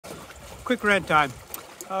Quick rant time.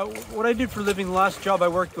 What I did for a living, the last job I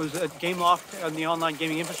worked was at GameLoft on the online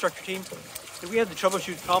gaming infrastructure team. And we had to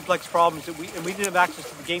troubleshoot complex problems and we didn't have access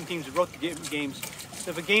to the game teams that wrote the games.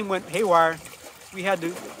 So if a game went haywire, we had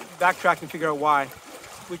to backtrack and figure out why,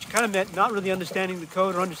 which kind of meant not really understanding the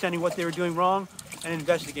code or understanding what they were doing wrong and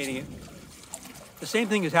investigating it. The same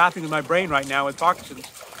thing is happening with my brain right now with Parkinson's.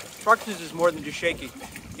 Parkinson's is more than just shaking.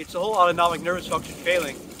 It's the whole autonomic nervous function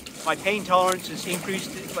failing. My pain tolerance is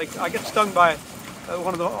increased. Like I get stung by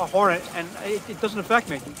one of a hornet and it doesn't affect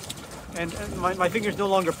me. And my fingers no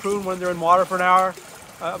longer prune when they're in water for an hour.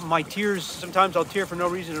 My tears, sometimes I'll tear for no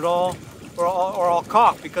reason at all, or I'll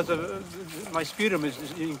cough because of my sputum is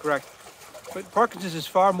incorrect. But Parkinson's is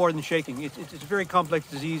far more than shaking. It's a very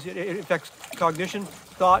complex disease. It affects cognition,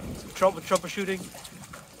 thought, troubleshooting.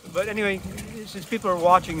 But anyway, since people are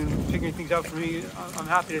watching and figuring things out for me, I'm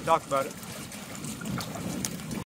happy to talk about it.